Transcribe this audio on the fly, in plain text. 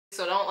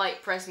so don't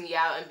like press me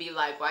out and be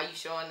like, why you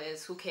showing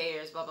this? Who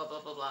cares? Blah blah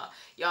blah blah blah.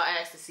 Y'all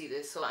asked to see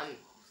this, so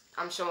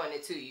I'm showing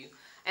it to you.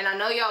 And I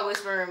know y'all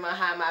whispering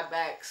behind my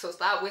back, so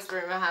stop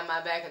whispering behind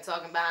my back and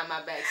talking behind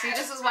my back. See,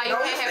 this is why you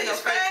can't have no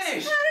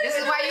face. This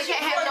is why you can't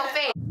have no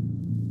face.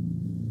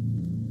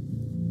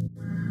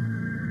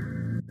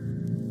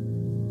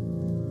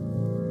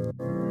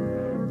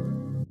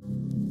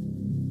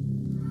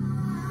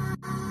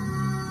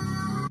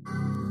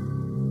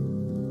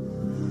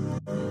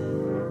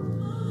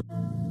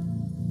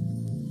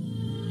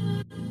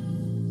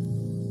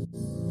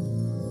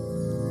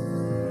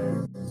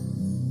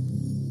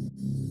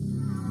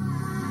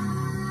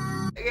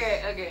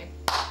 Okay,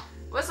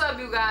 what's up,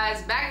 you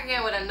guys? Back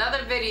again with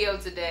another video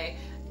today.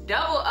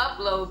 Double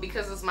upload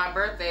because it's my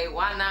birthday.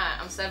 Why not?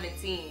 I'm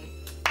 17.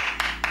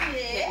 Yeah.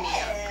 Hit me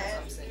up because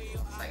I'm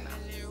single. It's like, no.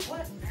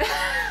 What?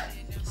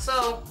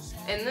 So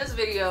in this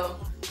video,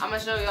 I'm gonna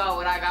show y'all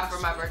what I got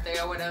for my birthday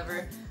or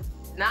whatever.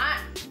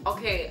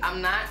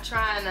 I'm not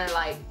trying to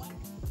like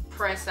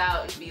press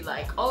out and be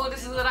like, oh,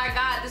 this is what I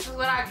got. This is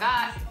what I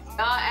got.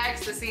 Y'all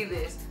asked to see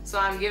this, so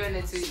I'm giving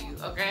it to you.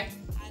 Okay?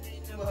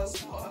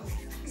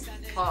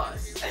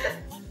 Pause.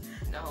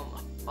 No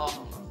homo. All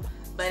homo.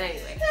 But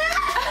anyway.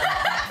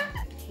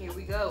 Here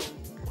we go.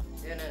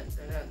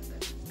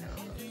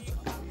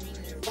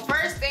 The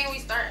first thing we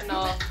starting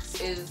off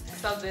is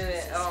something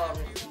that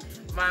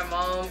my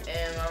mom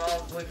and my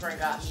mom's boyfriend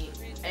got me.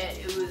 And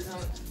it was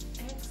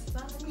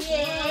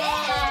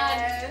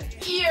yeah.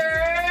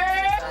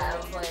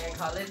 I'm playing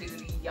Call of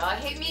Duty. Y'all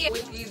hit me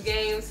with these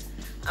games.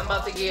 I'm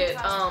about to get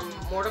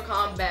Mortal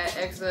Kombat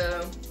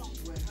XL.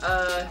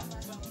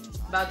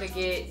 About to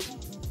get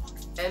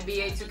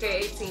NBA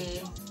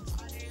 2K18,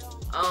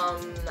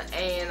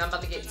 and I'm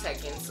about to get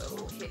Tekken,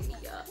 so hit me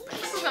up.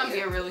 This is gonna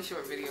be a really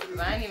short video because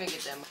I didn't even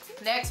get them.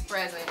 Next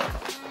present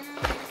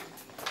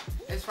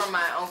is from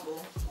my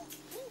uncle,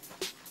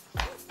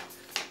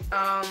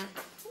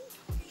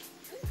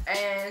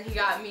 and he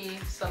got me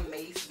some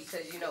mace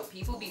because, you know,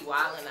 people be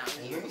wilding out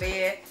here.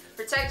 Man,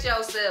 protect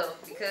yourself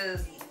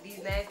because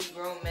these nasty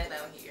grown men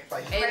out here.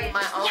 And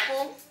my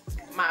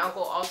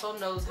uncle also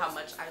knows how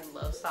much I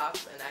love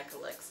socks and I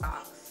collect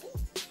socks.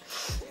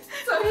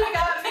 So he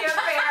got me a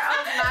pair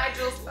of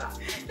Nigel socks.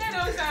 That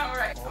don't sound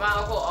right. My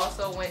uncle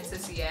also went to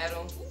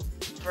Seattle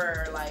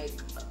for like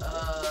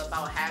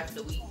about half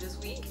the week this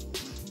week,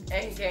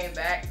 and he came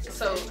back.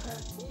 So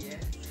yeah.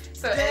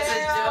 So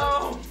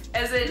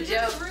as a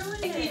joke,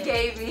 he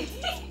gave me.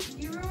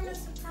 You ruined the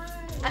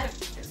surprise.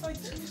 It's like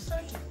 2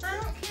 seconds. I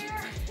don't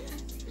care.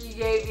 He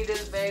gave me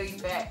this baby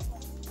back.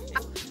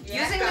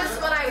 Using this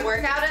when I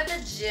work out at the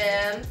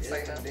gym.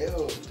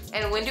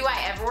 And when do I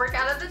ever work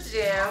out at the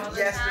gym?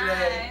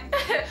 Yesterday.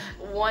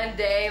 One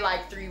day,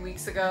 like 3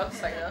 weeks ago.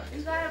 It's like,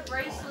 you got a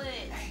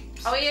bracelet.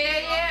 Oh yeah.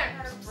 You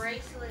got a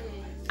bracelet.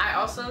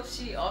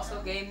 She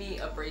also gave me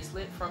a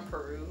bracelet from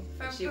Peru.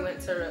 She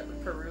went to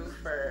Peru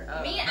for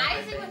me and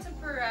Isaac went to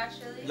Peru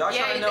actually.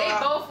 Yeah, they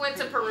both went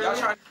to Peru.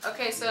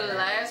 Okay, so the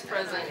last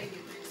present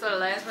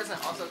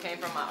also came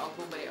from my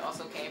uncle, but it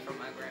also came from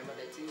my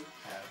grandmother too.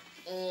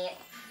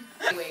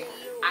 Anyway,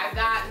 I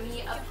got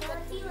me a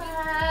puppy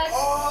rug.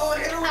 Oh,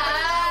 hit her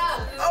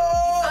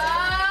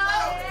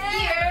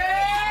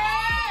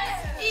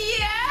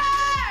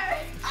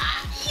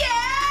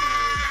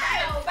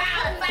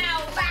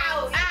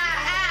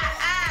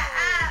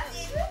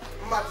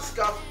I'm about to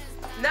scuff.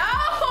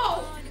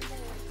 No!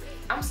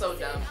 I'm so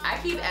dumb. I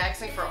keep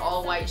asking for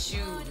all white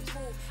shoes.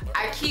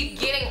 I keep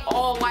getting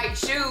all white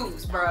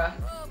shoes, bruh.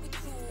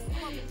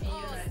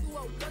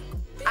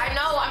 I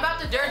know, I'm about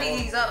to dirty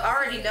these up. I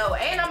already know.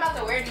 And I'm about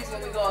to wear these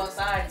when we go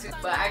outside too.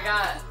 But I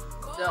got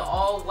the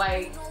all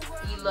white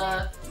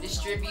Ela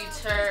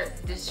Disruptor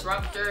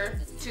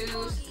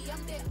 2s.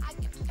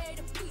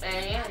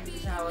 And yeah, this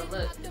is how it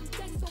looked.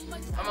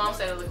 My mom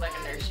said it looked like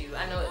a nurse shoe.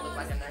 I know it looked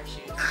like a nurse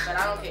shoe, but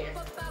I don't care.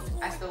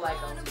 I still like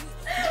them.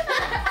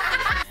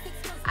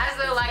 I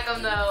still like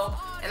them though.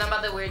 And I'm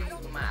about to wear these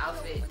with my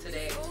outfit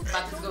today. I'm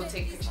about to go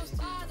take pictures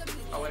too,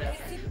 or whatever.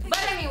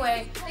 But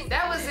anyway,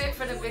 that was it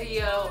for the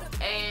video,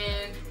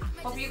 and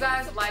hope you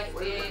guys liked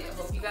it.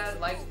 Hope you guys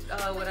liked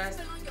what I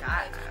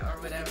got or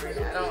whatever. I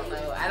don't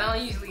know. I don't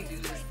usually do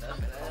this stuff,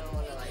 and I don't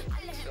want to like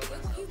show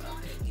myself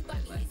out there. But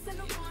like,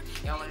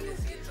 y'all wanted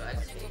to see it, so I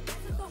just did.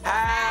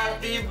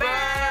 Happy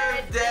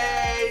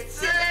birthday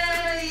to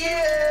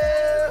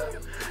you.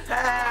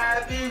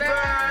 Happy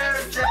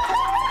birthday.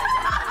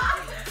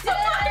 Oh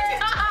my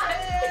God!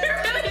 You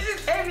really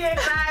just gave me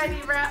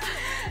anxiety, bro.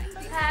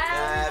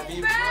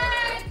 Happy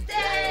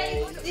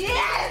birthday.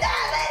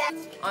 Yeah.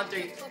 On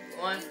 3.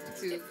 1,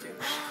 2, 3.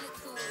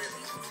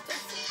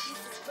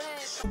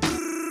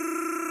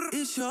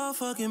 It's your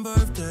fucking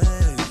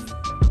birthday.